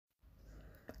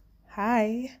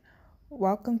Hi,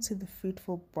 welcome to the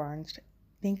Fruitful Branch.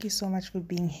 Thank you so much for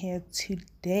being here.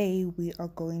 Today, we are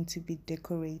going to be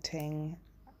decorating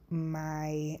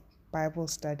my Bible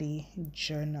study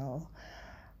journal.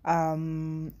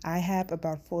 I have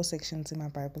about four sections in my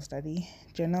Bible study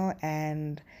journal,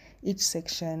 and each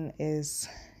section is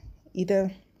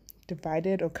either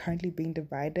divided or currently being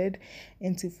divided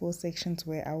into four sections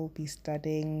where I will be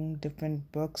studying different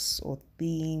books or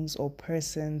themes or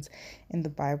persons in the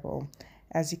Bible.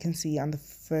 As you can see on the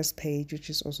first page, which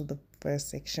is also the first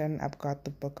section, I've got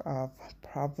the book of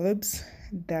Proverbs.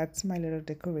 That's my little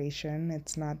decoration.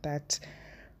 It's not that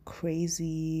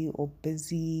crazy or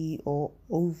busy or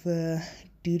over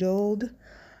doodled.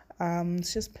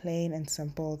 It's just plain and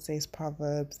simple. It says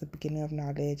Proverbs, the beginning of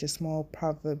knowledge, a small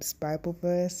Proverbs Bible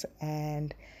verse,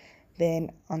 and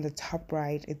then on the top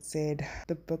right it said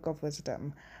the book of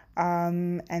wisdom.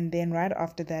 And then right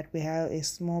after that we have a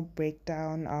small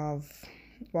breakdown of,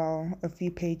 well, a few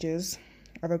pages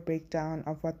of a breakdown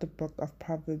of what the book of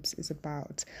Proverbs is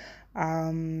about.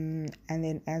 And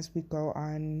then as we go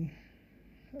on,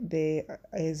 there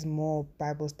is more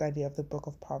Bible study of the book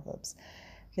of Proverbs.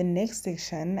 The next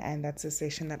section, and that's the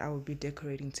section that I will be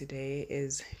decorating today,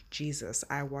 is Jesus.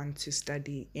 I want to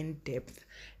study in depth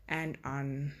and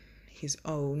on his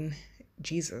own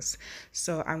Jesus.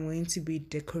 So I'm going to be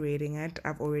decorating it.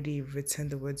 I've already written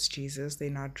the words Jesus, they're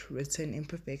not written in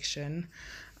perfection.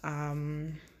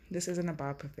 This isn't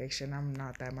about perfection. I'm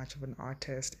not that much of an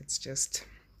artist. It's just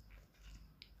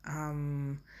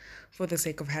for the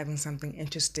sake of having something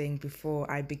interesting before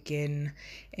I begin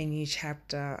a new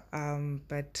chapter.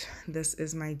 But this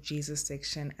is my Jesus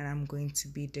section, and I'm going to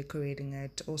be decorating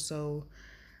it also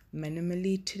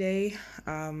minimally today.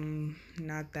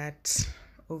 Not that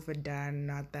overdone,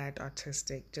 not that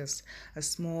artistic, just a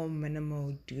small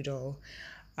minimal doodle.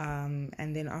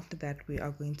 And then after that, we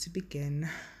are going to begin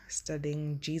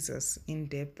studying Jesus in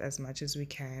depth as much as we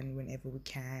can, whenever we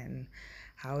can,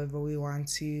 however we want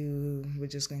to. We're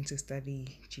just going to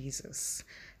study Jesus.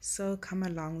 So come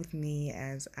along with me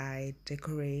as I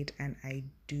decorate and I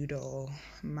doodle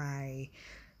my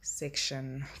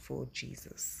section for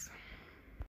Jesus.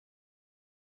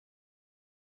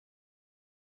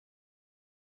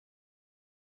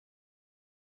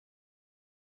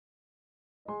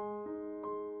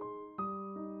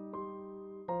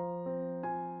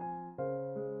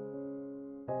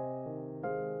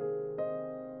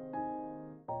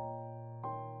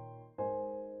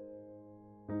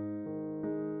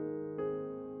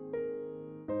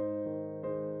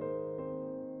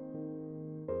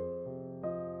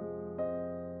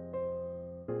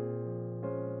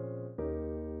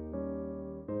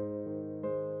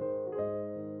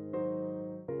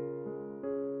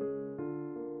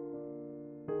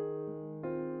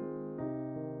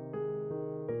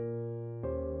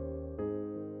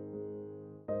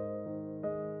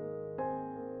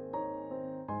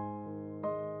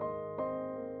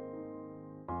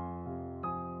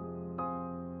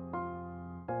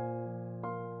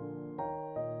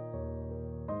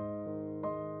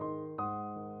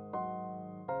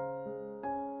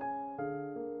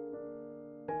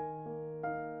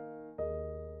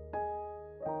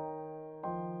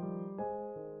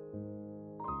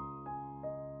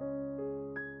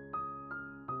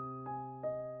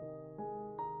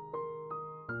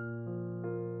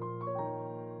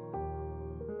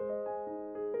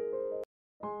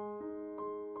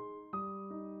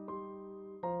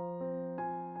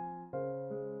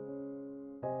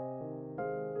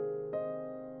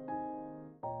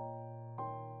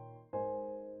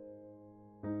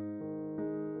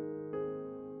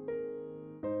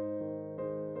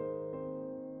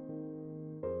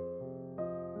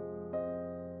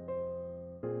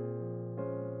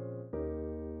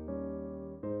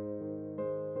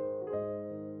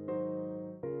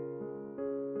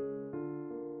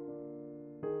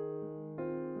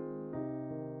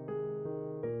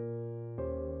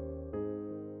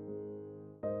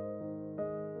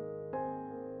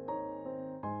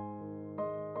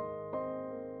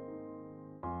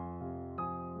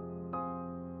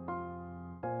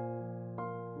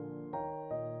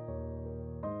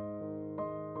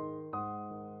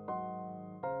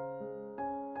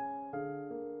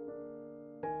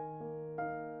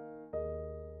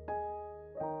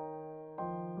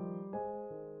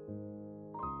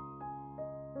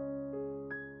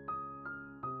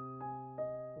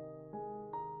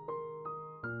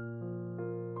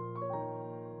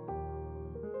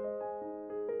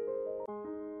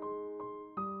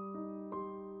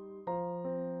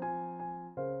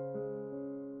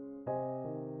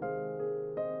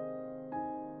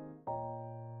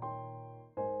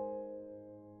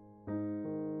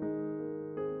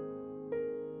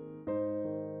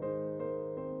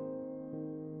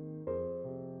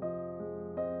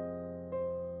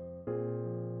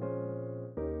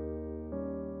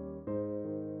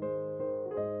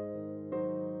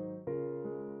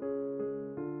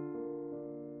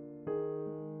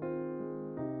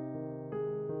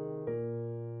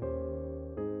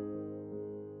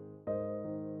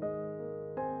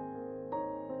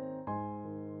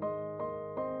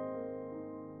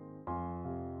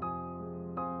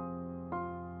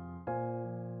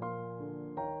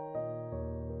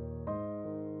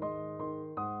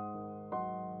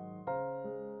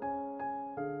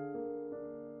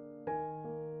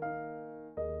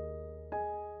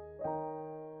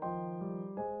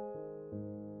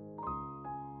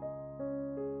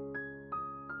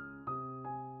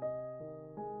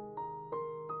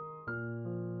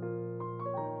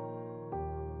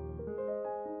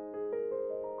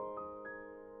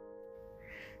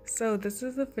 So this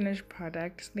is the finished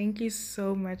product. Thank you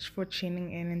so much for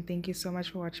tuning in, and thank you so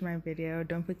much for watching my video.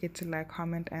 Don't forget to like,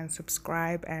 comment, and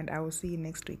subscribe, and I will see you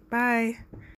next week. Bye.